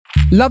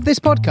Love this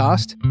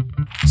podcast?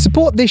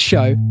 Support this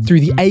show through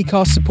the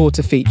Acast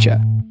supporter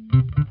feature.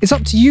 It's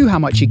up to you how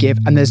much you give,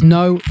 and there's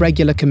no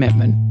regular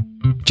commitment.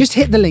 Just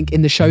hit the link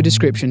in the show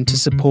description to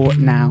support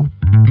now.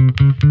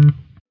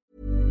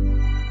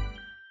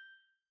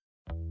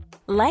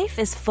 Life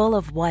is full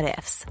of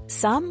what-ifs.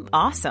 Some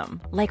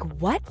awesome, like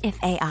what if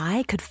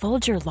AI could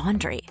fold your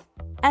laundry?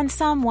 And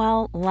some,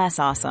 well, less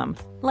awesome,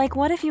 like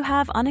what if you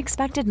have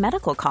unexpected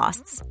medical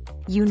costs?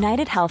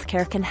 United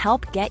Healthcare can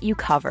help get you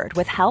covered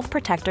with Health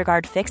Protector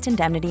Guard fixed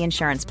indemnity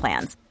insurance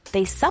plans.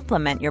 They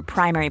supplement your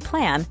primary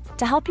plan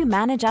to help you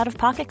manage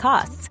out-of-pocket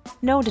costs.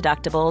 No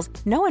deductibles,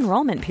 no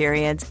enrollment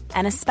periods,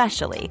 and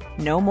especially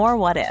no more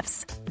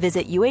what-ifs.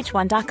 Visit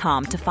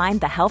uh1.com to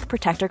find the Health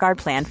Protector Guard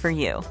plan for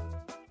you.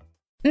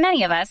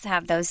 Many of us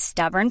have those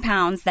stubborn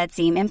pounds that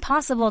seem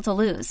impossible to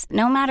lose,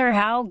 no matter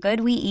how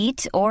good we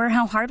eat or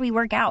how hard we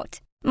work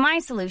out. My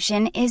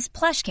solution is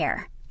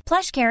PlushCare.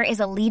 PlushCare is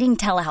a leading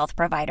telehealth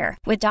provider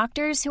with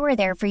doctors who are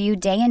there for you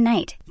day and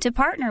night to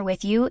partner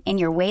with you in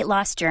your weight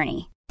loss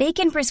journey. They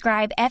can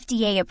prescribe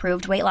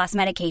FDA-approved weight loss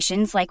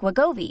medications like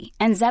Wegovy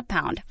and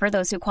Zepbound for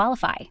those who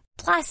qualify.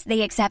 Plus,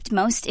 they accept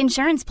most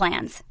insurance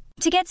plans.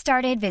 To get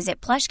started, visit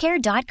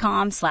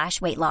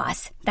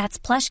plushcare.com/weightloss. That's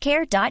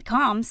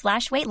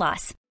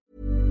plushcare.com/weightloss.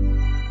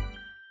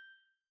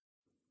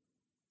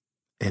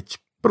 It's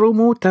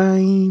promo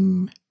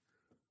time.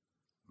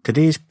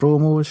 Today's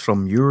promo is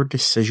from Your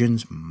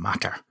Decisions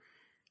Matter,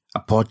 a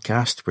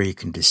podcast where you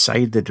can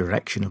decide the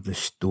direction of the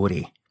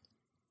story.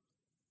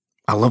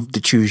 I loved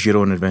the Choose Your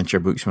Own Adventure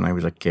books when I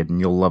was a kid, and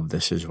you'll love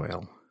this as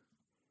well.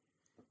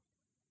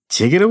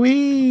 Take it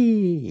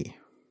away!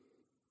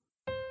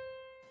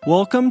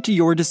 Welcome to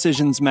Your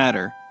Decisions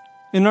Matter.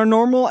 In our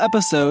normal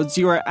episodes,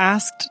 you are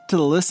asked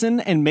to listen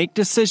and make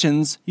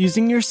decisions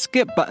using your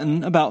skip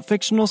button about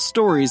fictional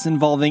stories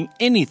involving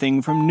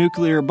anything from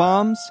nuclear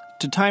bombs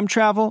to time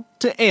travel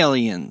to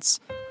aliens.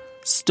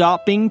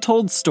 Stop being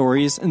told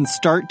stories and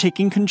start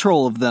taking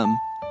control of them.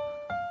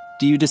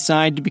 Do you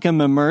decide to become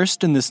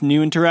immersed in this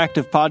new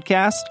interactive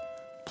podcast?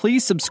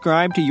 Please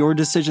subscribe to Your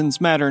Decisions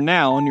Matter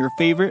now on your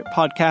favorite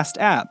podcast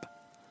app.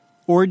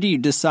 Or do you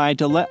decide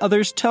to let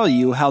others tell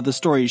you how the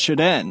story should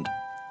end?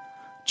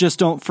 Just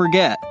don't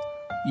forget,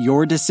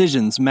 your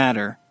decisions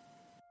matter.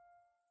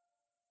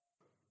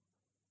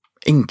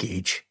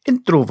 Engage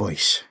intro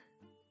voice.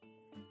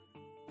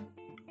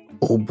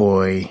 Oh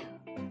boy.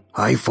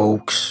 Hi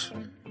folks.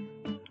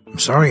 I'm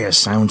sorry I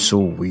sound so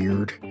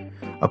weird.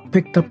 I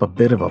picked up a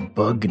bit of a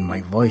bug and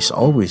my voice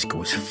always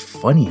goes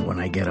funny when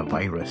I get a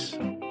virus.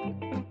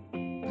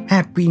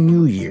 Happy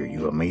New Year,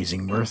 you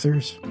amazing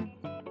mirthers.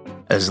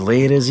 As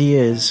late as he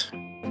is,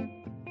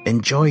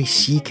 enjoy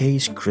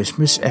CK's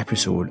Christmas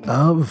episode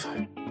of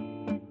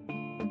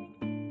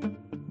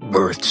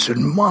Births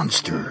and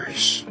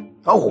Monsters.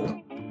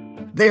 Oh,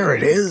 there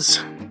it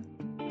is.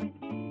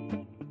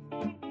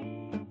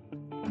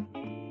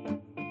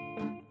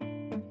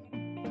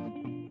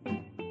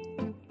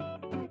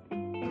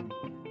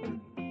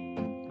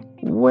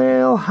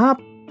 Well,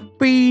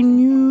 Happy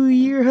New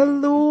Year.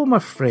 Hello, my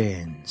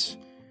friends.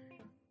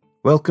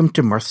 Welcome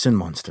to Mirths and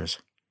Monsters.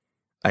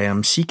 I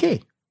am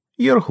CK,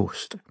 your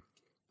host,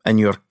 and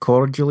you're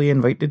cordially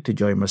invited to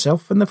join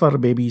myself and the fur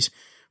babies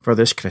for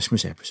this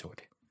Christmas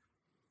episode.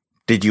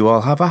 Did you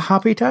all have a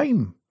happy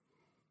time?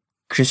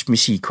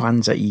 Christmassy,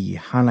 Kwanzaa-y,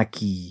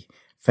 Hanukkah,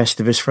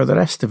 Festivus for the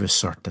rest of us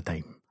sort of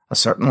time. I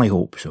certainly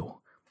hope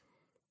so.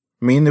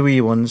 Me and the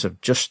wee ones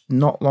have just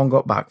not long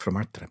got back from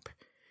our trip.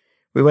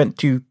 We went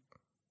to,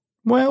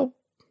 well,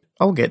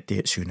 I'll get to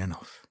it soon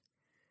enough.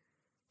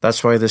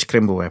 That's why this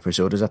Crimbo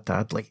episode is a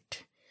tad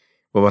late.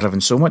 We were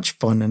having so much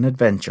fun and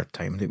adventure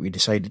time that we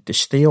decided to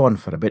stay on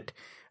for a bit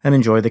and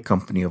enjoy the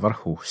company of our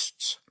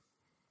hosts.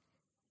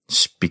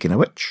 Speaking of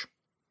which,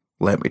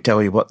 let me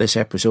tell you what this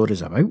episode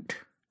is about.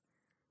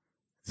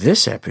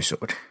 This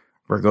episode,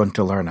 we're going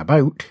to learn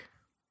about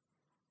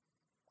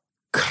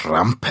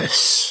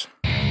Krampus.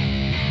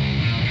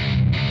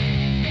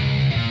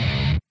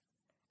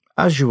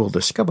 As you will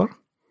discover,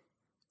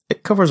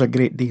 it covers a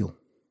great deal.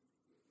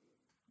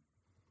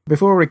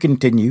 Before we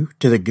continue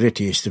to the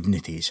grittiest of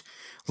nitties,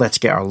 let's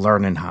get our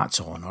learning hats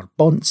on, our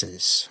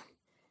bonces.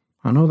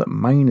 I know that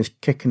mine is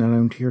kicking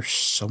around here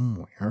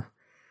somewhere.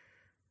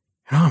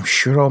 I'm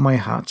sure all my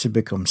hats have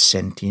become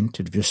sentient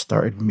and just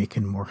started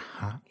making more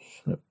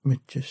hats. Let me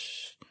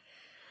just...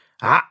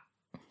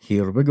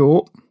 here we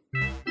go.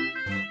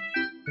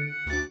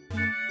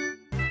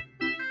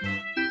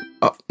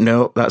 Oh,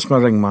 no, that's my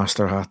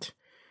ringmaster hat.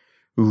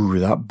 Ooh,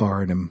 that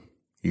Barnum.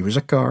 He was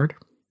a card.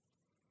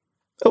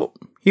 Oh,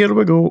 here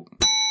we go.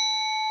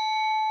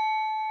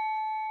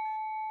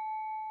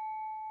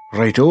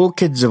 Right-o,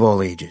 kids of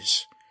all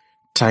ages.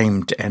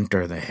 Time to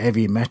enter the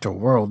heavy metal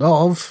world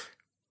of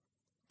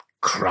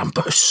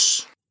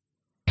Krampus.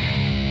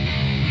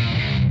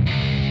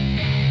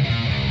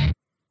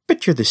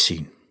 Picture the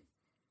scene.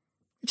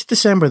 It's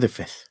December the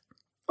 5th.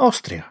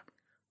 Austria.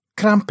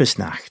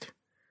 Krampusnacht.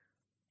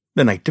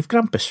 The night of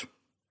Krampus.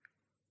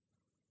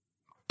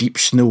 Deep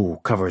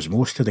snow covers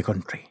most of the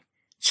country.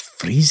 It's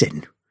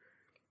freezing.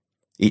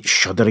 Each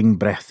shuddering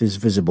breath is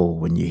visible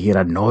when you hear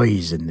a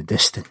noise in the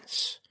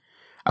distance.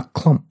 A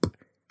clump,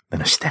 then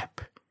a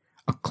step.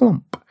 A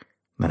clump,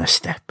 then a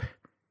step.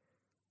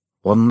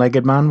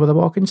 One-legged man with a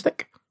walking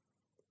stick?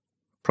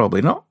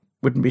 Probably not.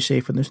 Wouldn't be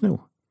safe in the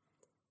snow.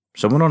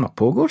 Someone on a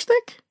pogo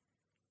stick?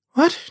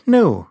 What?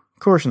 No, of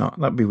course not.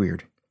 That'd be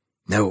weird.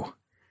 No,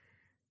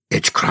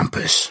 it's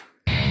Krampus.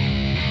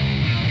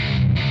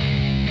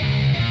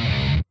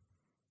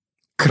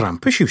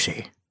 Krampus, you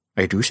say?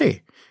 I do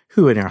say.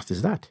 Who on earth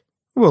is that?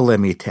 Well, let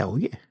me tell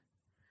you.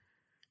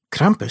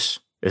 Krampus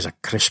is a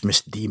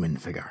Christmas demon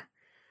figure.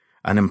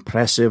 An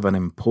impressive and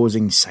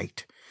imposing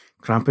sight.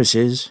 Krampus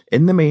is,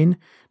 in the main,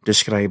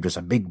 described as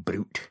a big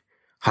brute.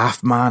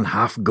 Half man,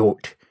 half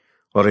goat.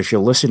 Or if you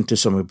listen to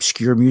some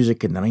obscure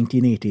music in the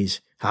 1980s,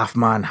 half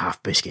man,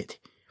 half biscuit.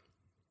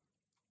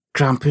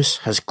 Krampus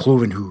has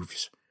cloven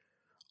hooves.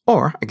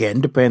 Or,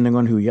 again, depending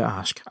on who you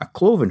ask, a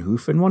cloven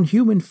hoof and one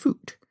human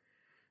foot.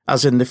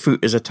 As in the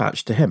foot is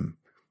attached to him,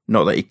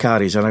 not that he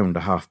carries around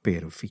a half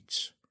pair of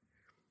feet.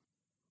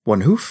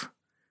 One hoof,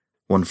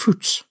 one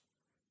foots.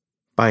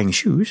 Buying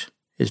shoes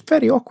is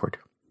very awkward.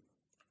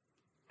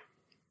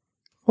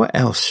 What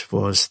else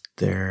was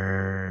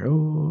there?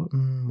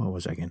 What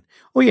was that again?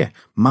 Oh yeah,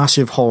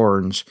 massive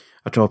horns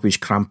atop his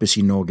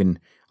Krampusy noggin,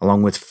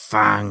 along with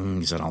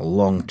fangs and a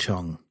long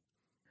tongue.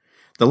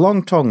 The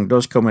long tongue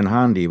does come in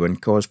handy when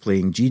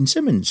cosplaying Gene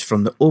Simmons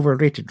from the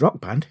overrated rock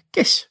band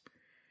Kiss.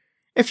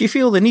 If you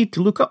feel the need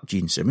to look up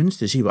Gene Simmons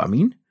to see what I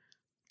mean,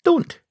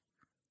 don't.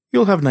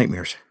 You'll have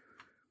nightmares.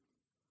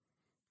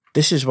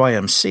 This is why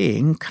I'm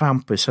saying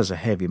Krampus has a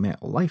heavy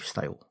metal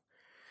lifestyle.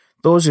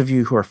 Those of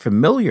you who are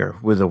familiar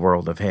with the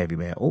world of heavy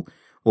metal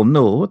will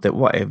know that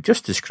what I've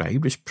just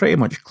described is pretty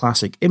much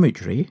classic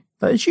imagery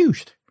that is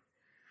used.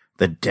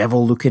 The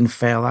devil-looking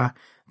fella,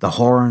 the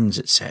horns,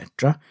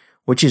 etc.,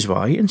 which is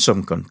why in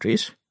some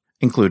countries,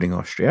 including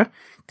Austria,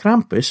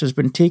 Krampus has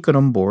been taken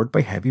on board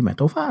by heavy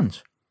metal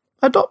fans.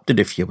 Adopted,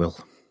 if you will.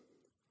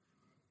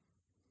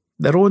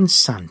 Their own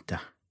Santa.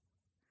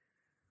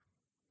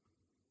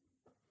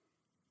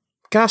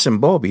 Cass and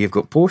Bobby have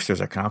got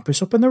posters of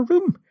Krampus up in their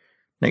room,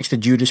 next to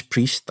Judas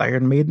Priest,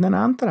 Iron Maiden and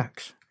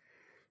Anthrax.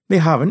 They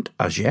haven't,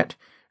 as yet,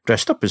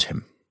 dressed up as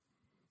him.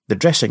 The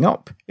dressing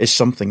up is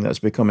something that's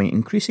becoming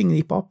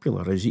increasingly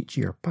popular as each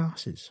year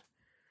passes.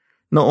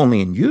 Not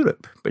only in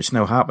Europe, but it's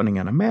now happening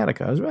in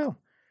America as well.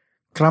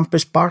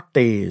 Krampus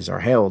parties are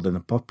held and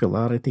the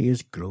popularity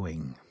is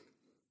growing.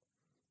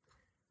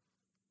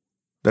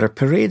 There are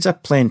parades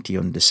aplenty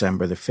on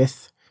December the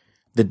 5th,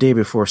 the day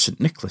before St.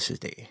 Nicholas's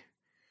Day.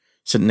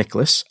 St.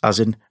 Nicholas, as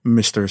in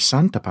Mr.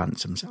 Santa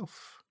Pants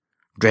himself.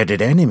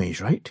 Dreaded enemies,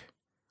 right?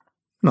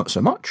 Not so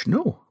much,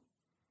 no.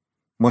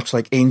 Much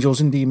like angels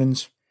and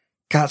demons,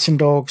 cats and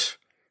dogs,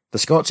 the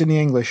Scots and the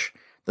English,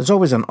 there's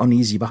always an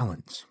uneasy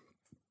balance.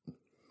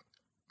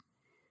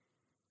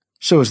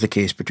 So is the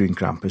case between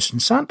Krampus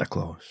and Santa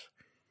Claus.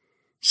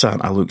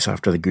 Santa looks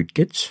after the good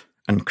kids,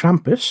 and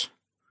Krampus,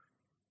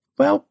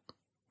 well,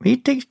 he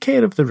takes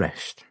care of the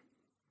rest.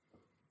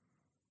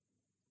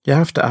 You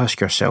have to ask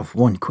yourself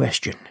one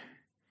question.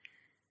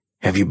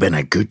 Have you been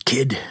a good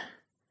kid?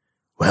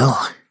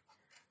 Well,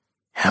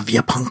 have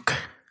you, punk?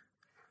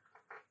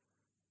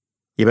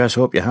 You best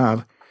hope you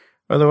have,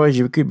 otherwise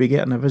you could be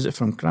getting a visit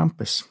from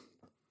Krampus.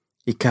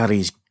 He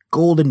carries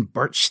golden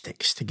birch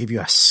sticks to give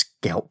you a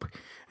scalp,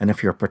 and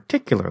if you're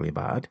particularly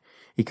bad,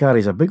 he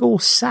carries a big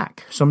old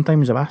sack,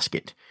 sometimes a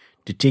basket,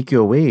 to take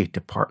you away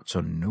to parts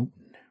unknown.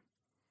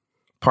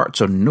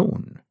 Parts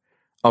unknown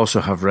also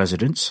have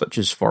residents such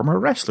as former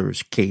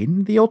wrestlers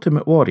Kane, the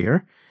Ultimate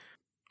Warrior,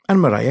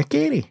 and Mariah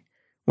Carey,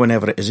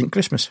 whenever it isn't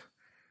Christmas.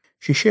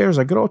 She shares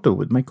a grotto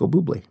with Michael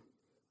Bublé.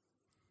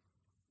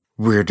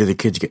 Where do the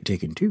kids get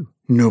taken to?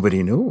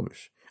 Nobody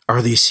knows.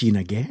 Are they seen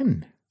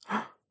again?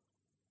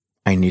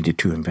 I needed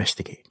to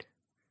investigate.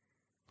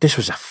 This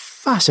was a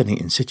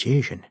fascinating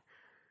situation,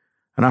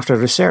 and after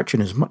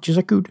researching as much as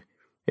I could,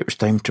 it was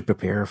time to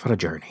prepare for a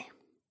journey.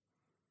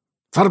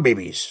 Fur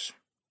babies,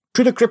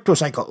 to the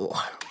cryptocycle.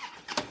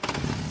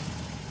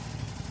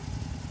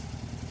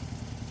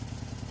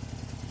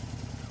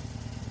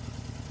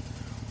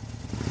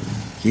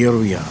 Here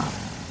we are,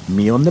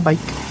 me on the bike,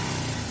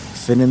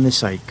 Finn in the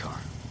sidecar,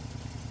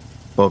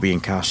 Bobby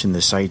and Cass in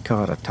the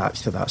sidecar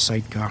attached to that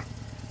sidecar,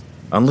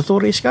 and little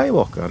Ray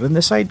Skywalker in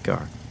the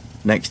sidecar,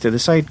 next to the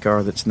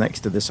sidecar that's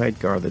next to the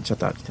sidecar that's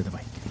attached to the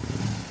bike.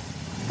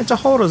 It's a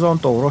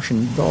horizontal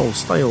Russian doll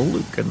style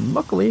look, and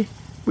luckily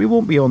we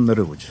won't be on the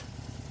roads,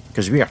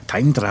 because we are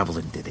time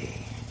travelling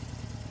today.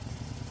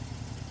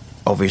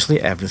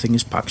 Obviously everything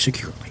is packed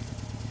securely.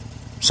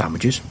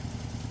 Sandwiches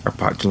are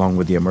packed along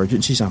with the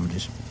emergency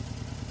sandwiches,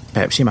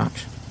 Pepsi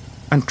Max,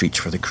 and treats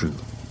for the crew.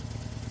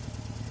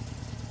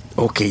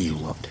 Okay, you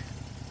lot.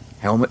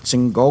 Helmets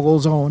and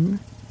goggles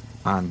on,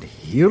 and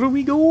here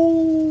we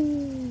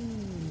go!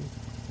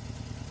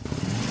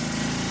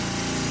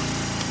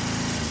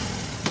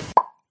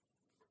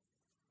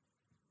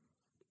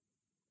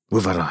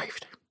 We've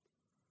arrived.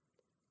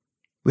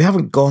 We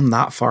haven't gone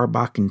that far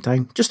back in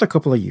time, just a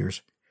couple of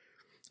years,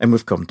 and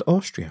we've come to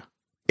Austria,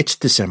 It's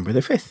December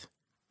the 5th,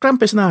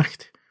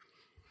 Krampusnacht.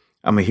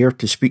 I'm here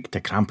to speak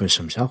to Krampus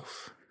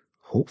himself,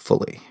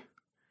 hopefully.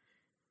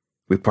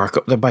 We park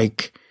up the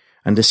bike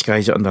and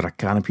disguise it under a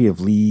canopy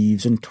of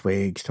leaves and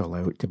twigs to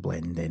allow it to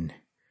blend in.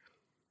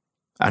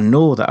 I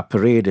know that a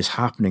parade is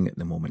happening at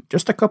the moment,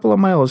 just a couple of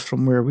miles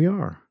from where we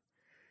are.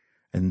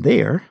 And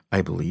there,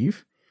 I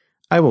believe,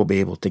 I will be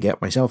able to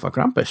get myself a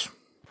Krampus.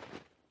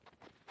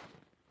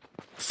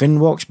 Finn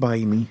walks by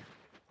me,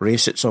 Ray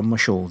sits on my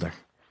shoulder.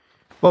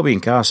 Bobby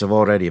and Cass have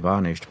already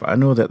vanished, but I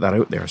know that they're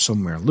out there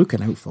somewhere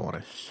looking out for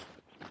us.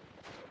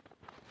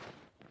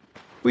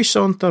 We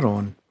saunter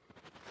on,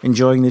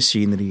 enjoying the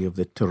scenery of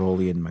the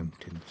Tyrolean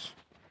mountains.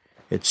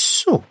 It's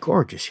so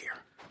gorgeous here.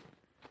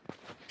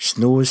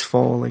 Snow is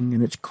falling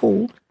and it's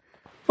cold,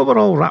 but we're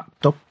all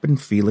wrapped up and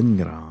feeling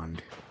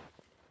grand.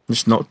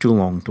 It's not too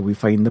long till we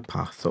find the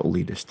path that will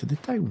lead us to the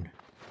town.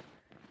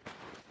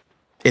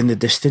 In the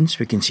distance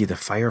we can see the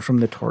fire from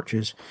the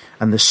torches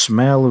and the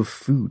smell of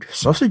food,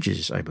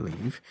 sausages I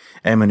believe,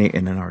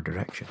 emanating in our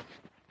direction.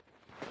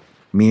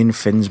 Me and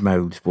Finn's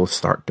mouths both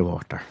start to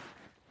water.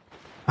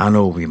 I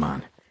know, wee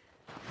man,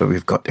 but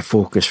we've got to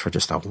focus for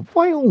just a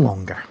while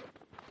longer.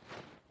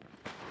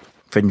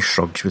 Finn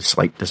shrugs with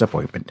slight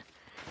disappointment.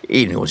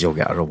 He knows he'll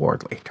get a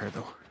reward later,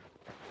 though.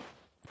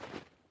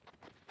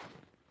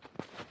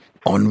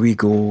 On we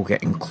go,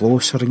 getting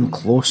closer and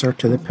closer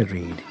to the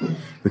parade.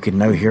 We can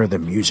now hear the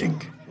music.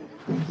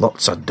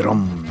 Lots of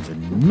drums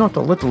and not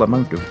a little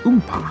amount of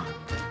oompa.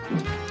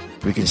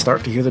 We can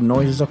start to hear the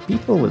noises of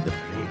people at the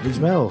parade as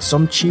well.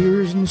 Some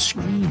cheers and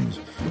screams,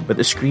 but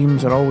the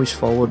screams are always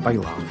followed by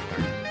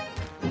laughter.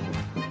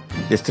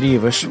 The three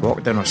of us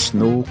walk down a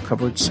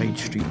snow-covered side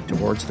street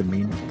towards the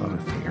main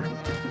thoroughfare.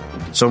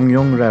 Some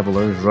young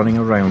revellers running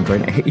around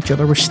trying to hit each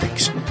other with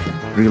sticks,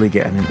 really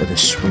getting into the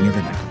swing of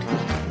the night.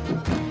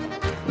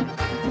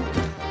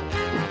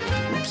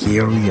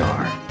 Here we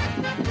are.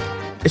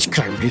 It's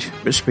crowded,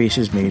 but space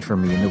is made for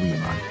me and the wee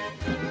man.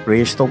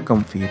 Ray is still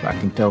comfy, but I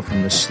can tell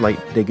from the slight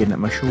digging at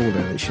my shoulder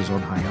that she's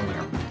on high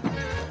alert.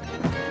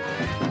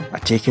 I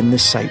take in the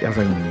sight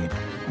around me.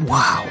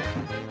 Wow,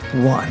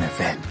 what an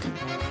event.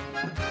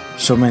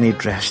 So many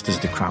dressed as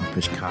the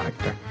Krampus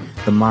character,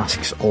 the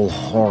masks all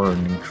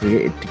horn and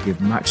created to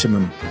give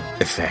maximum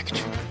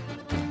effect.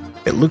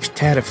 It looks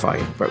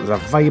terrifying, but with a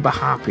vibe of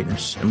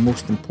happiness and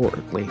most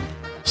importantly,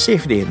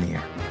 safety in the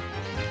air.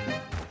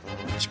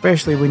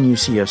 Especially when you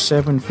see a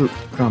 7-foot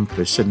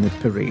Krampus in the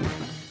parade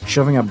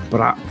shoving a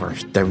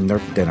bratwurst down their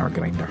dinner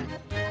grinder.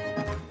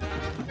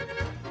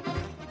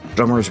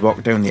 Drummers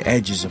walk down the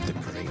edges of the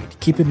parade,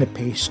 keeping the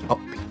pace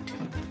upbeat.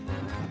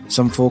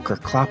 Some folk are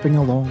clapping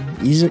along,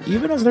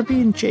 even as they're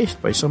being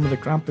chased by some of the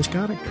Krampus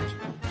characters.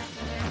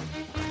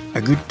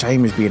 A good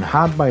time is being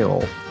had by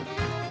all,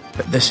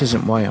 but this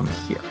isn't why I'm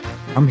here.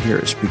 I'm here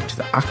to speak to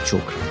the actual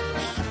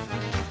Krampus.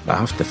 But I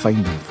have to find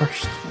him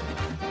first.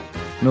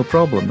 No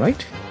problem,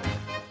 right?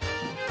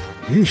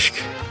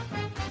 Ishk.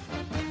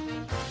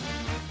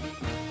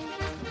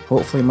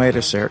 Hopefully my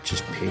research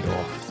has paid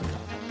off, though.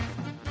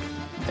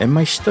 In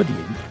my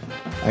studying,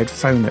 I had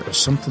found that there's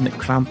something that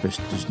Krampus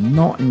does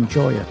not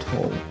enjoy at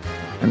all,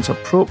 and it's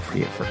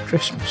appropriate for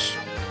Christmas,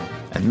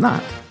 and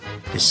that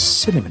is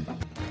cinnamon.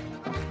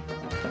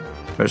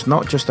 There's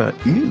not just a,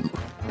 ew,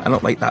 I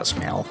don't like that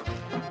smell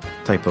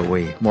type of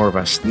way, more of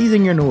a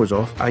sneezing your nose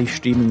off, eyes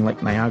streaming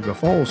like Niagara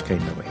Falls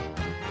kind of way.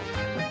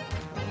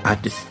 I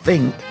had to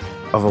think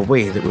of a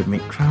way that would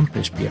make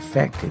Krampus be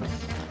affected,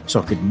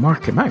 so I could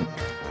mark him out,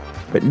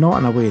 but not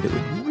in a way that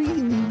would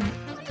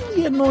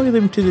really annoy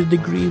them to the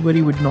degree where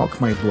he would knock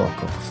my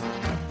block off.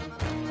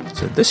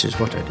 So this is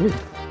what I did.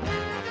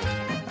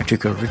 I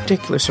took a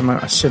ridiculous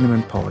amount of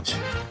cinnamon pods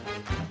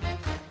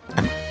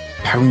and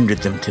pounded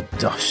them to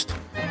dust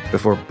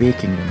before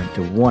baking them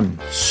into one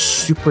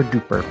super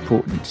duper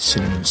potent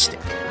cinnamon stick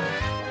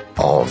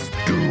of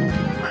doom.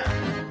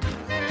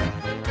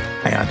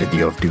 I added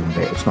the of doom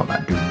bit, it's not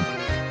that doom.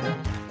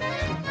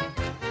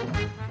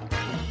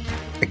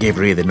 I gave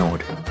Ray the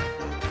nod.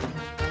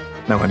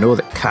 Now I know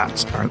that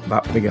cats aren't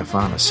that big a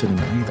fan of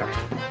cinnamon either,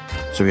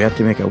 so we had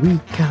to make a wee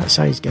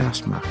cat-sized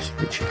gas mask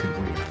that she could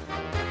wear.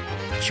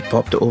 She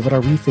popped it over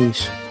her wee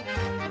face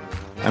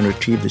and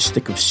retrieved the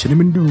stick of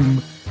cinnamon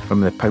doom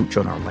from the pouch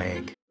on her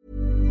leg.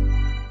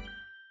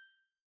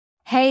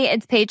 Hey,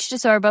 it's Paige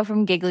DeSorbo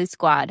from Giggly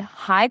Squad.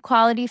 High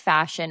quality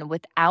fashion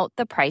without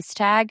the price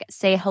tag.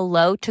 Say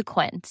hello to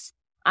Quince.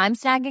 I'm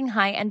snagging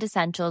high-end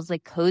essentials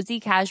like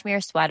cozy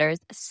cashmere sweaters,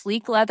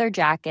 sleek leather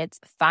jackets,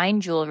 fine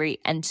jewelry,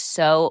 and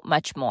so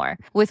much more.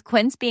 With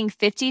Quince being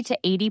 50 to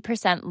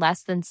 80%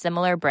 less than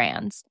similar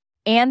brands.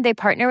 And they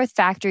partner with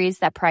factories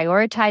that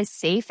prioritize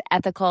safe,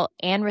 ethical,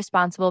 and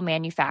responsible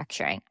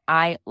manufacturing.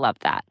 I love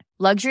that.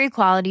 Luxury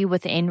quality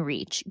within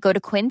reach. Go to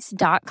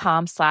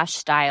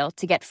quince.com/style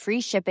to get free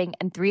shipping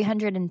and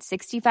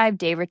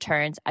 365-day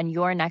returns on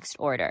your next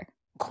order.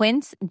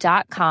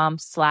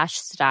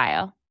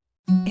 Quince.com/style.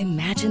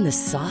 Imagine the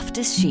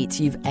softest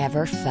sheets you've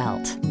ever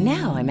felt.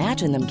 Now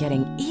imagine them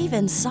getting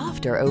even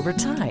softer over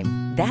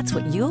time. That's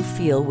what you'll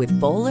feel with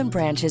Boll &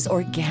 Branch's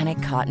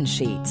organic cotton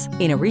sheets.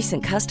 In a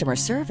recent customer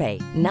survey,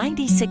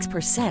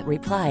 96%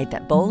 replied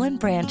that Boll &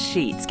 Branch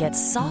sheets get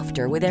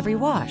softer with every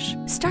wash.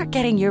 Start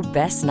getting your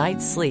best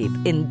night's sleep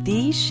in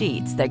these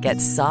sheets that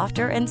get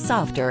softer and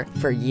softer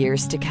for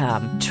years to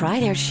come. Try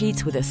their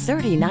sheets with a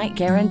 30-night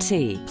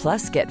guarantee.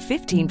 Plus, get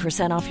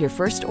 15% off your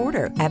first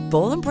order at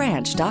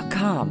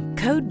bollandbranch.com.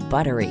 Code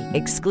BUTTERY.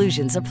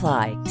 Exclusions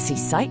apply. See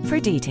site for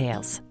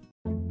details.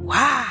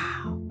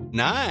 Wow.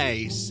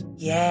 Nice.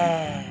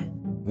 Yeah.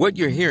 What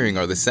you're hearing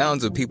are the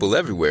sounds of people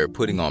everywhere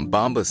putting on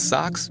Bombas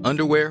socks,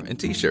 underwear, and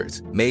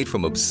T-shirts made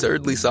from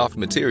absurdly soft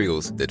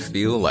materials that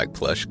feel like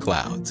plush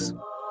clouds.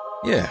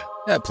 Yeah,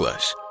 that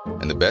plush.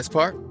 And the best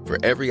part? For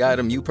every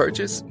item you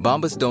purchase,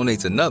 Bombas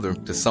donates another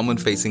to someone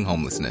facing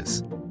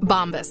homelessness.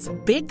 Bombas.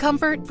 Big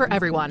comfort for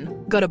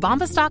everyone. Go to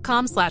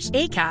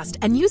bombas.com/ACAST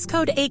and use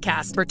code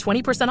ACAST for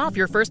 20% off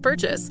your first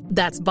purchase.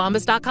 That's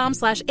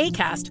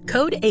bombas.com/ACAST.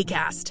 Code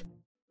ACAST.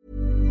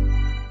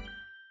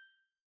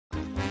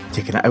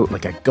 Taking it out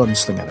like a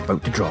gunslinger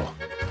about to draw.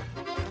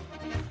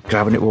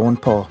 Grabbing it with one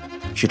paw,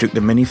 she took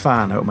the mini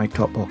fan out of my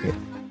top pocket,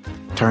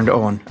 turned it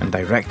on and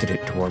directed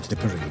it towards the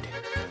parade.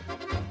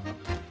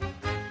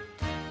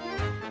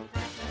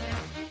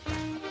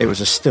 It was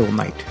a still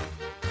night,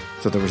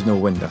 so there was no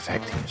wind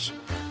affecting us,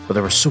 but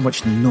there was so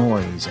much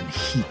noise and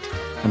heat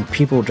and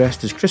people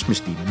dressed as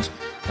Christmas demons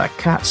that a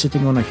cat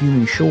sitting on a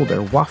human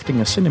shoulder wafting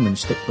a cinnamon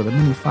stick with a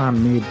mini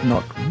fan made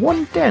not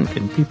one dent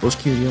in people's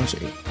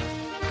curiosity.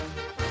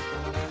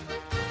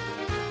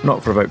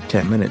 Not for about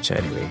 10 minutes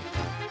anyway.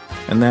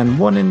 And then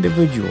one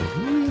individual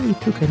really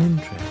took an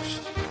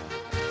interest.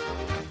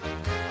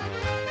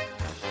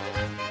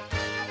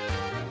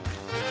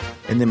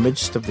 In the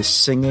midst of the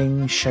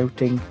singing,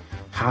 shouting,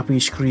 happy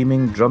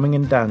screaming, drumming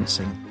and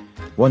dancing,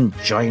 one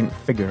giant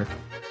figure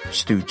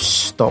stood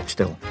stock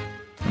still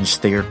and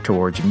stared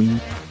towards me,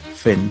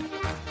 Finn,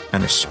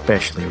 and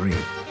especially Ray.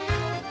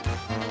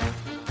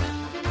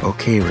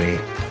 Okay, Ray,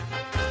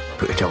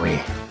 put it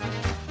away.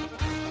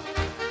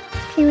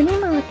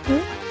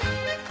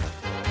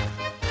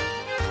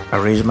 I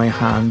raised my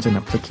hands in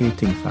a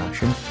placating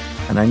fashion,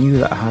 and I knew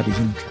that I had his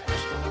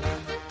interest.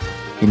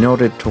 He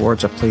nodded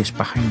towards a place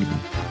behind me,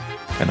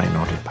 and I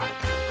nodded back.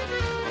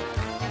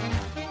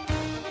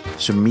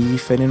 So me,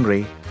 Finn and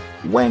Ray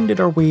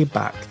wended our way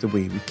back the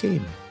way we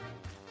came.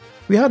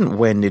 We hadn't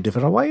wended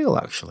for a while,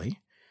 actually.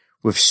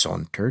 We've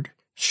sauntered,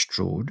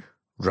 strode,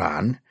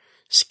 ran,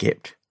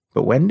 skipped,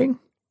 but wending?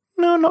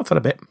 No, not for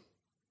a bit.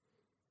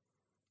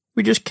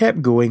 We just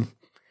kept going,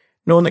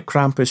 knowing that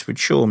Krampus would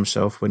show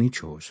himself when he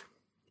chose.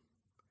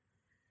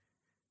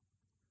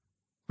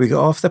 We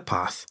got off the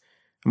path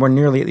and were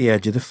nearly at the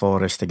edge of the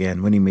forest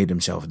again when he made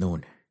himself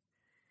known.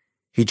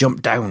 He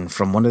jumped down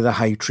from one of the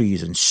high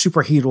trees and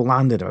superhero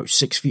landed about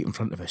 6 feet in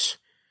front of us,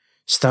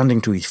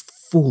 standing to his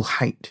full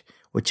height,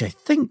 which I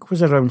think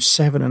was around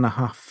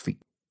 7.5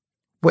 feet,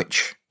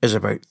 which is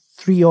about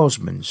 3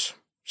 Osmonds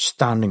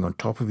standing on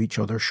top of each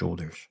other's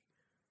shoulders,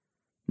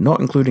 not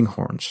including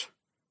horns,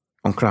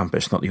 on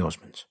Krampus, not the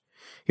Osmonds.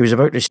 He was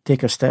about to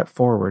take a step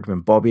forward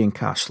when Bobby and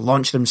Cass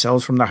launched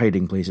themselves from their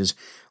hiding places,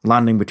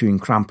 landing between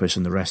Krampus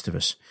and the rest of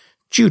us.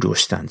 Judo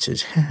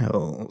stances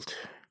held.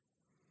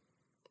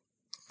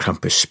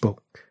 Krampus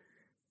spoke.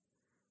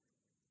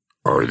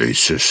 Are they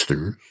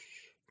sisters?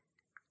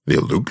 They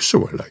look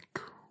so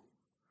alike.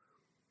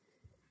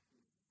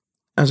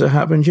 As it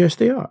happens, yes,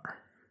 they are.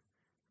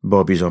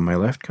 Bobby's on my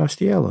left,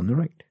 Castiel on the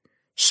right.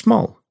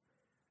 Small,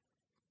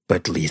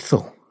 but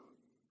lethal.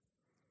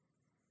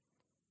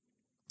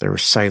 There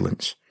was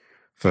silence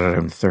for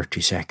around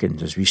 30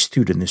 seconds as we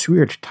stood in this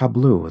weird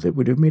tableau that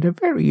would have made a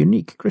very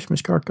unique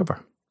Christmas card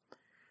cover.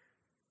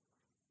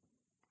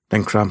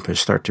 Then Krampus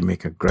started to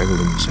make a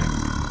growling sound.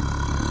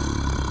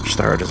 It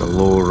started as a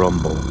low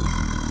rumble,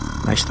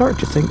 and I started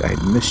to think I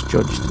had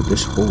misjudged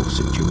this whole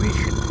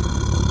situation.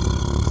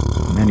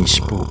 And then he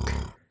spoke.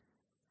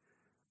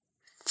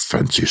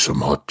 Fancy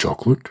some hot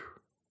chocolate?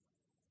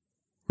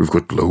 We've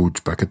got loads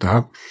back at the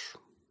house.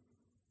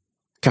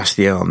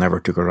 Castiel never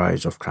took her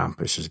eyes off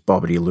Krampus as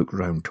Bobbity looked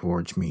round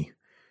towards me.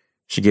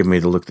 She gave me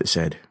the look that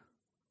said,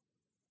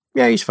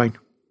 "Yeah, he's fine."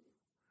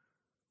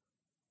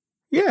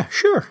 "Yeah,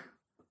 sure.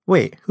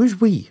 Wait, who's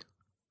we?"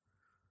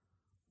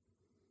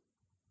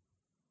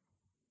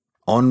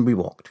 On we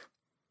walked.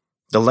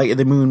 The light of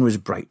the moon was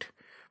bright,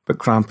 but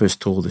Krampus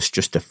told us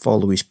just to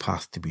follow his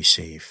path to be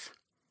safe.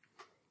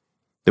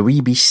 The wee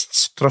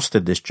beasts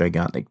trusted this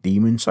gigantic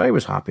demon, so I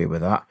was happy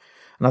with that,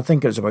 and I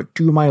think it was about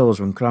 2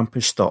 miles when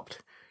Krampus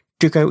stopped,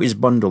 took out his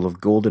bundle of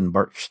golden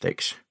birch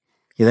sticks.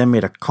 He then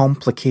made a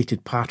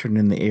complicated pattern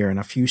in the air, and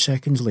a few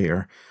seconds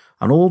later,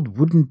 an old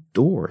wooden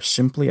door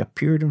simply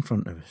appeared in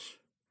front of us.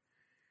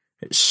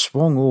 It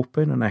swung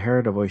open, and I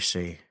heard a voice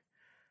say,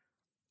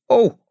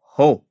 "Oh,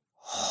 ho,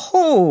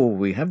 ho,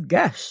 we have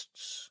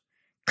guests.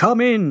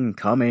 Come in,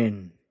 come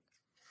in."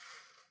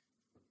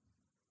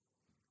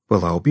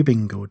 Well, I'll be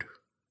bingoed.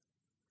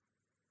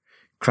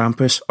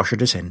 Krampus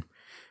ushered us in,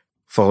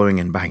 following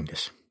in behind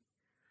us.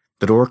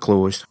 The door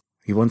closed.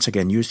 He once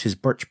again used his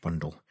birch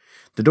bundle,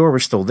 The door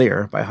was still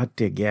there, but I had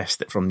to guess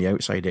that from the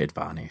outside it had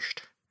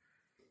vanished.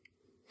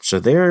 So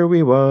there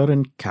we were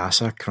in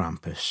Casa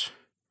Krampus.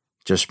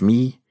 Just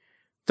me,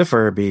 the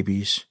fur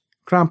babies,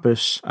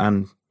 Krampus,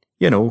 and,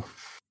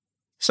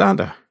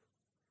 Santa.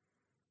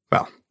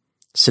 Well,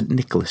 St.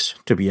 Nicholas,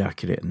 to be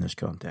accurate in this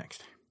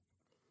context.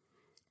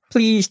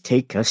 Please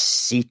take a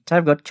seat.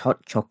 I've got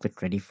hot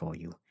chocolate ready for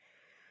you.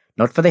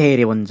 Not for the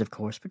hairy ones, of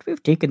course, but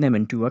we've taken them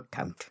into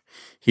account.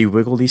 He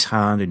wiggled his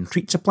hand and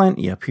treats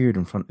aplenty appeared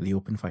in front of the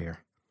open fire.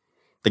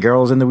 The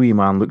girls and the wee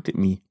man looked at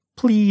me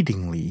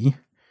pleadingly.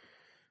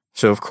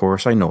 So, of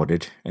course, I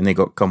nodded, and they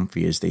got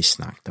comfy as they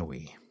snacked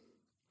away.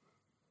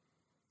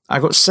 I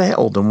got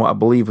settled on what I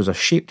believe was a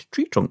shaped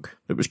tree trunk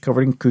that was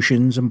covered in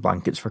cushions and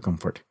blankets for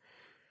comfort.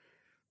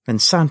 Then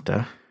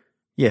Santa,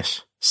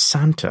 yes,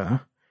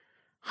 Santa,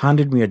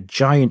 handed me a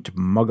giant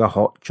mug of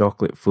hot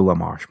chocolate full of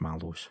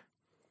marshmallows.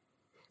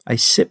 I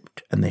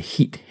sipped and the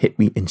heat hit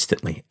me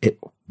instantly. It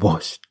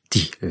was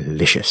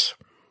delicious.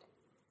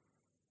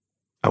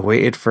 I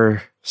waited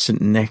for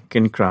St. Nick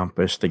and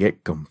Krampus to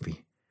get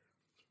comfy.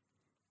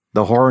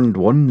 The horned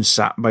one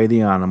sat by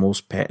the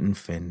animals petting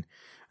Finn,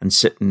 and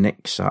St.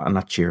 Nick sat in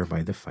a chair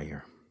by the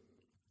fire.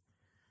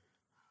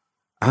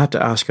 I had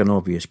to ask an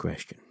obvious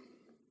question.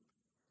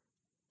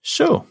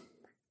 So,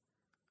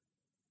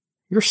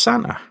 you're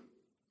Santa?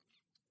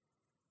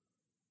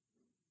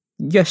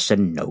 Yes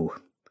and no.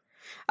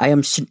 I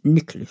am St.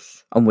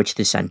 Nicholas, on which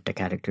the Santa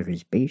character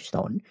is based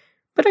on,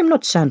 but I'm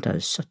not Santa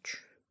as such.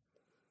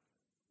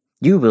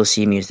 You will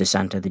see me as the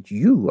Santa that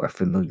you are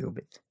familiar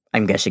with.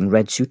 I'm guessing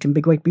red suit and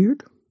big white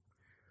beard?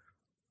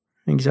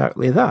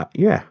 Exactly that,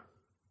 yeah.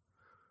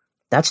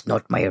 That's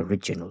not my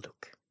original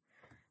look.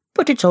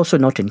 But it's also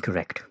not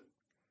incorrect.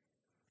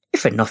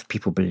 If enough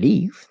people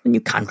believe, then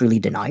you can't really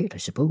deny it, I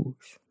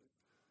suppose.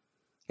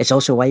 It's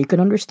also why you can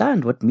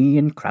understand what me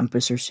and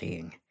Krampus are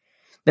saying.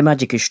 The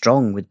magic is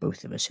strong with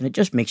both of us, and it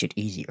just makes it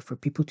easier for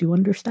people to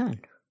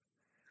understand.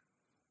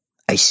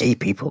 I say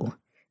people,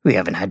 we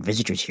haven't had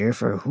visitors here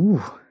for,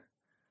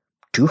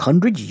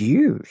 200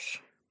 years.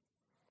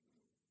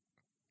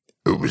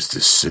 It was the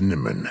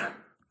cinnamon.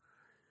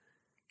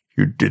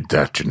 You did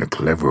that in a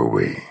clever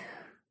way.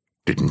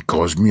 Didn't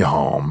cause me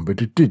harm,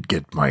 but it did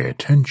get my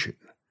attention.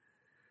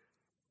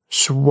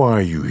 So why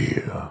are you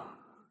here?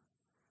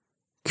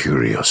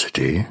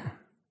 Curiosity?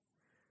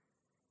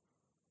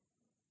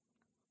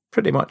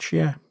 Pretty much,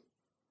 yeah.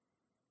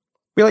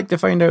 We like to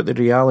find out the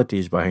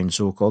realities behind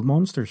so-called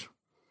monsters.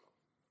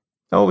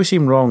 It always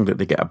seems wrong that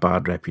they get a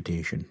bad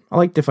reputation. I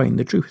like to find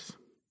the truth.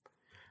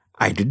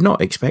 I did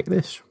not expect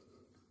this.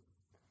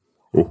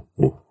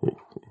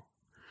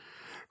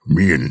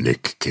 Me and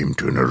Nick came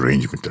to an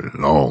arrangement a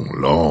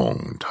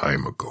long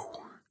time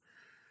ago.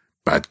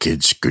 Bad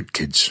kids, good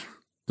kids.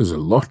 There's a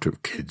lot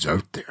of kids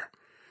out there.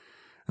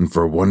 And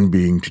for one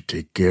being to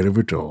take care of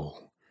it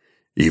all,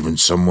 even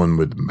someone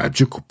with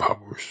magical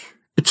powers,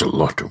 it's a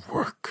lot of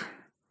work.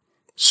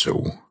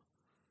 So,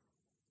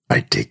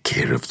 I take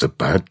care of the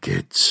bad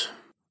kids.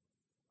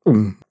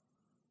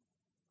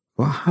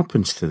 What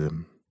happens to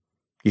them?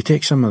 You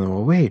take some of them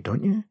away,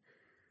 don't you?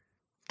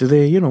 Do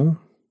they,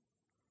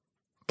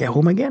 get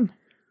home again?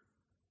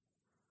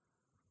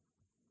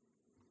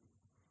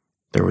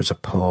 There was a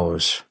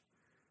pause.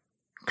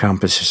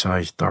 Krampus's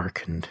eyes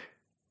darkened.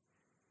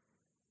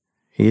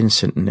 He and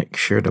St. Nick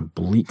shared a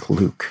bleak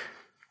look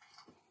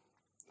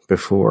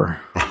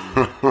before.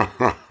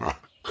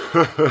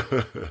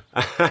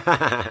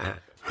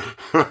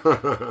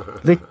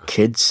 The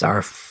kids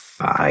are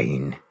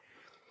fine.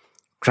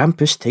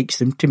 Krampus takes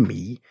them to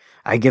me.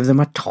 I give them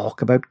a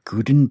talk about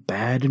good and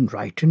bad and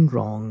right and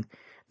wrong.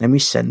 Then we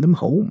send them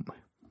home.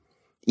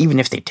 Even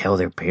if they tell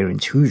their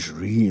parents, who's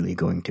really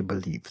going to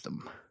believe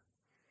them?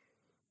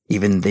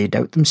 Even they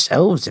doubt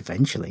themselves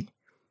eventually,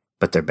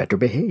 but they're better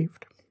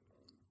behaved.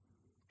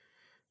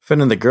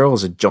 Finn and the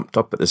girls had jumped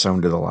up at the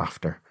sound of the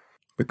laughter,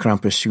 but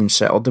Krampus soon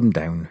settled them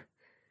down,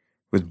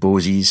 with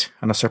posies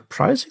and a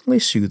surprisingly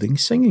soothing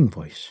singing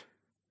voice.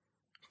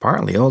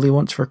 Apparently all he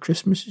wants for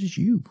Christmas is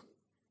you.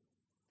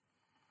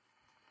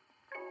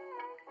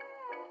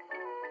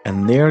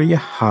 And there you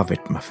have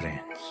it, my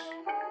friends.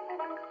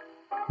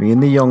 Me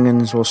and the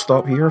young'uns will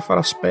stop here for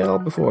a spell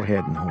before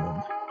heading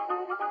home.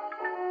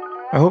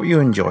 I hope you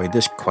enjoyed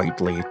this quite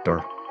late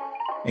or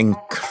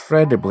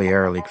incredibly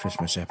early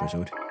Christmas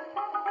episode.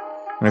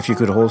 And if you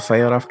could hold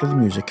fire after the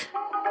music,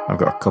 I've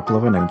got a couple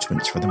of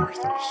announcements for the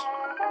Mirthers.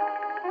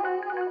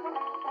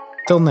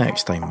 Till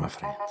next time, my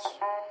friends.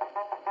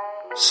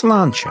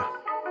 Sláinte.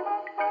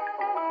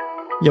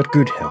 Your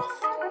good health.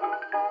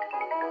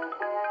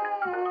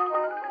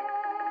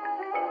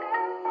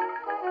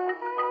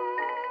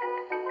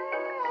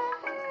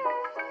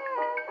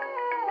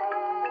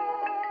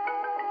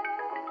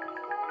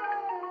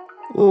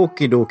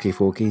 Okie dokie,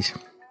 folkies.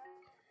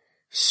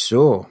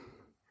 So,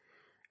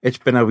 it's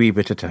been a wee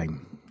bit of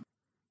time.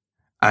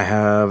 I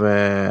have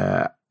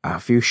a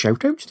few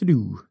shout-outs to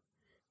do.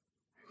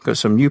 Got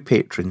some new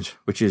patrons,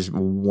 which is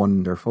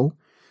wonderful.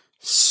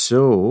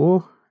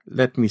 So,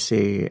 let me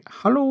say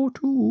hello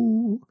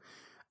to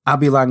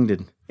Abby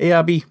Langdon. Hey,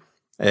 Abby.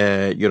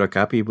 Your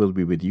copy will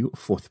be with you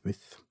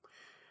forthwith.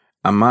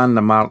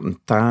 Amanda Martin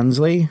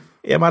Tansley.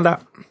 Hey,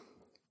 Amanda.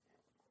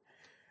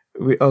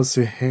 We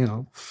also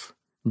have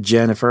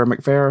Jennifer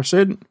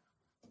McPherson.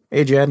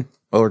 Hey, Jen.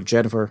 Or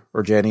Jennifer.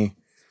 Or Jenny.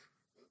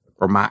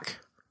 Or Mac.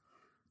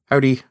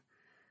 Howdy.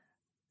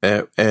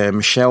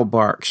 Michelle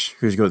Barks,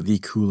 who's got the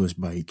coolest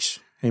bikes.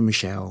 Hey,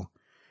 Michelle.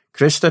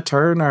 Krista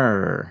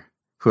Turner,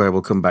 who I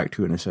will come back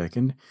to in a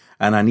second.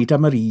 And Anita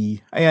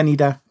Marie. Hey,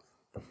 Anita.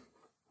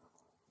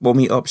 We'll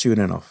meet up soon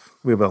enough.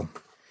 We will.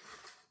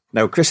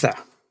 Now, Krista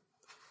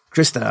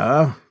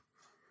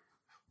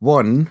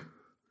won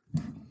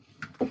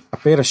a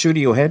pair of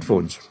studio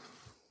headphones.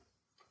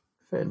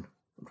 Finn,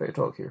 I'm trying to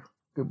talk here.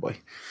 Good boy.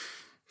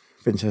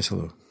 Finn says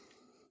hello.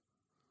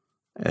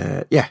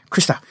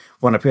 Krista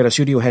won a pair of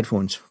studio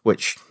headphones,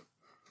 which,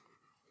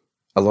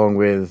 along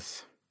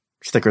with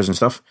stickers and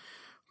stuff,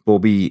 will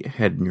be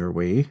heading your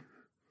way.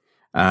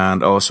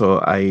 And also,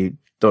 I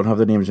don't have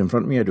the names in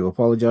front of me. I do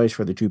apologise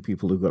for the 2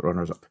 people who got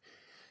runners-up.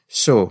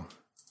 So,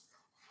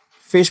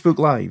 Facebook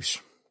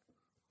Lives.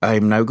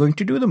 I'm now going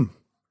to do them.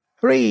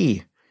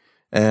 Hooray!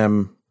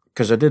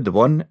 Because I did the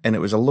one, and it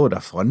was a load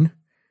of fun.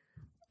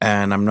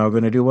 And I'm now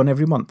going to do one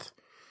every month.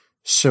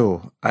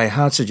 So, I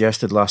had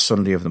suggested last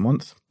Sunday of the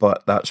month,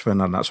 but that's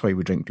why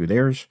We Drink do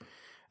theirs.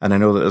 And I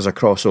know that there's a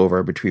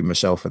crossover between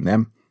myself and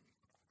them.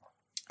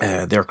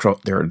 They've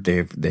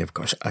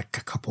got a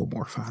couple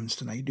more fans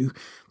than I do,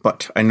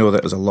 but I know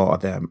that there's a lot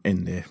of them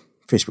in the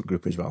Facebook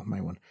group as well,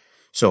 my one.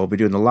 So I'll be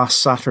doing the last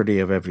Saturday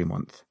of every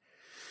month.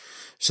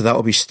 So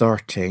that'll be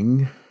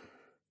starting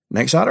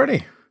next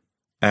Saturday.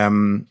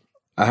 I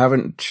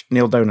haven't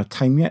nailed down a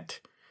time yet,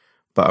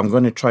 but I'm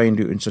going to try and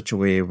do it in such a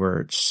way where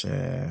it's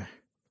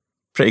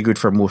pretty good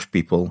for most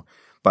people,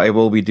 but I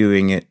will be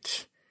doing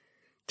it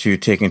to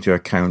take into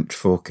account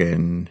folk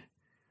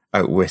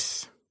out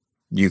with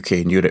UK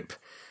and Europe,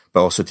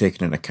 but also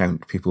taking into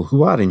account people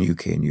who are in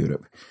UK and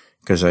Europe,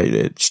 because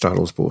it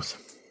straddles both.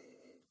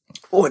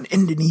 Oh, and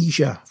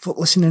Indonesia. Folk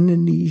listen in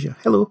Indonesia.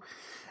 Hello.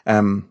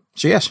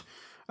 So yes,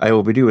 I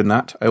will be doing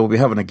that. I will be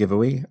having a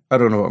giveaway. I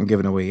don't know what I'm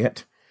giving away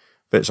yet,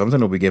 but something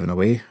will be given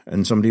away,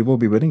 and somebody will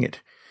be winning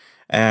it.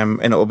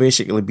 And it will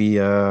basically be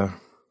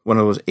one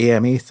of those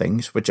AMA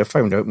things, which I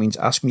found out means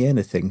Ask Me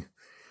Anything.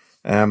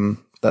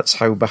 That's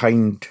how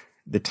behind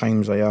the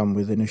times I am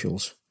with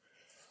initials.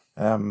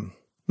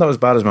 Not as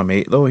bad as my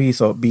mate, though. He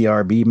thought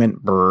BRB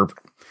meant burb.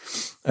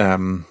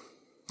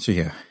 So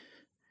yeah,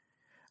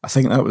 I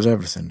think that was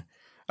everything.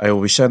 I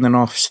will be sending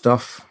off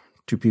stuff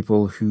to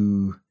people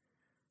who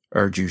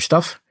are due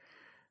stuff.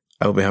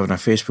 I will be having a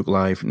Facebook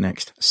Live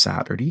next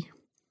Saturday,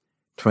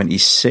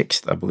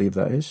 26th, I believe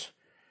that is.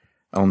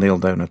 I'll nail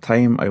down a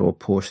time. I will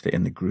post it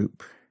in the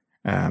group.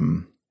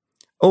 And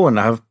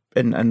I have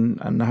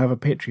a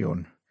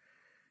Patreon.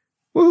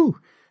 Woo!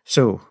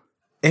 So,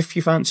 if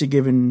you fancy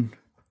giving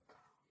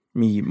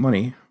me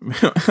money,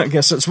 I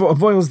guess that's what it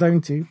boils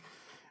down to.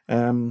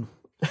 And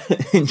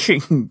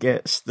you can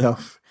get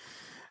stuff.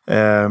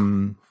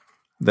 Then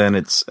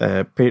it's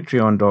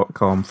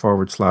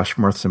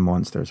patreon.com/Mirths and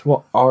Monsters.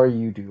 What are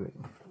you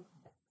doing?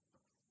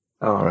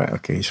 All right,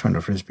 okay, he's found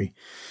a frisbee.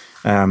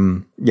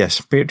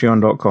 Yes,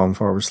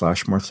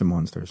 patreon.com/Mirths and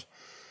Monsters.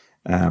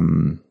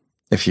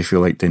 If you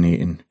feel like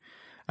donating.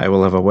 I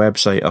will have a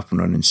website up and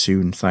running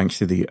soon, thanks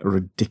to the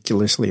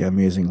ridiculously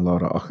amazing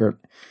Laura Uckert.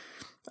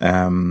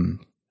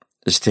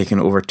 It's taken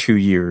over 2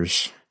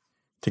 years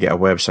to get a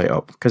website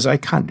up, because I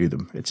can't do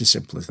them. It's as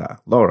simple as that.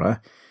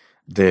 Laura,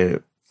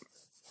 the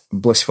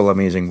blissful,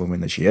 amazing woman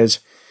that she is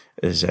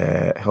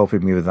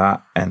helping me with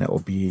that, and it'll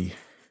be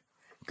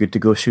good to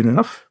go soon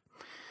enough.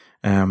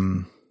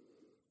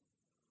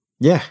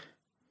 Yeah.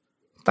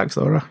 Thanks,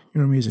 Laura.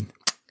 You're amazing.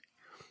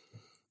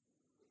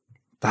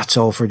 That's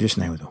all for just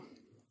now, though.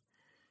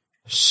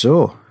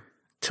 So,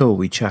 till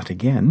we chat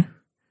again,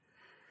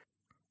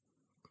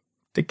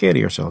 take care of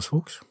yourselves,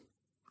 folks.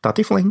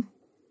 Tatty fling.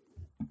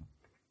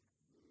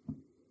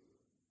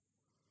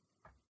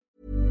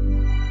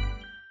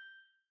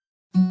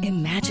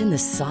 Imagine the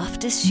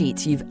softest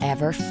sheets you've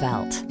ever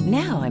felt.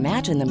 Now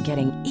imagine them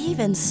getting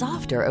even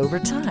softer over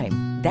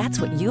time.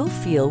 That's what you'll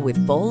feel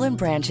with Boll &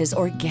 Branch's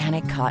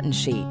organic cotton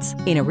sheets.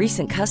 In a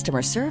recent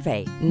customer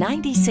survey,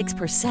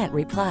 96%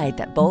 replied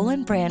that Boll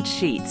 & Branch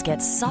sheets get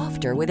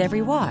softer with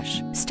every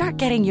wash. Start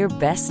getting your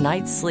best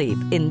night's sleep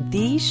in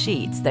these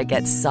sheets that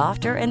get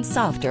softer and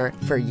softer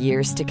for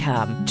years to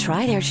come.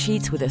 Try their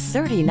sheets with a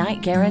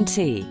 30-night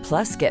guarantee.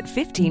 Plus, get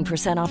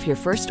 15% off your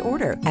first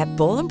order at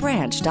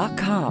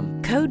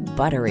bollandbranch.com. Code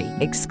BUTTERY.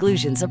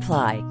 Exclusions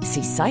apply.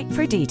 See site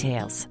for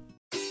details.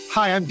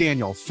 Hi, I'm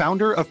Daniel,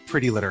 founder of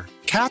Pretty Litter.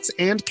 Cats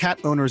and cat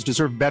owners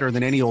deserve better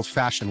than any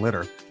old-fashioned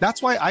litter.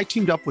 That's why I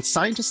teamed up with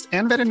scientists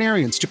and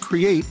veterinarians to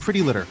create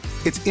Pretty Litter.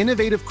 Its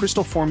innovative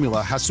crystal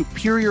formula has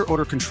superior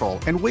odor control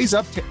and weighs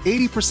up to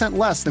 80%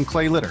 less than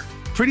clay litter.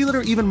 Pretty Litter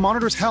even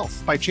monitors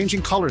health by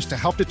changing colors to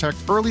help detect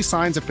early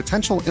signs of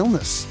potential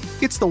illness.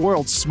 It's the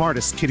world's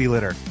smartest kitty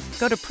litter.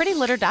 Go to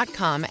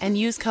prettylitter.com and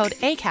use code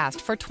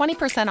ACAST for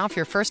 20% off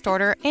your first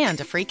order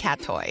and a free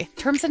cat toy.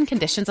 Terms and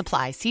conditions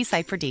apply. See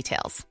site for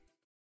details.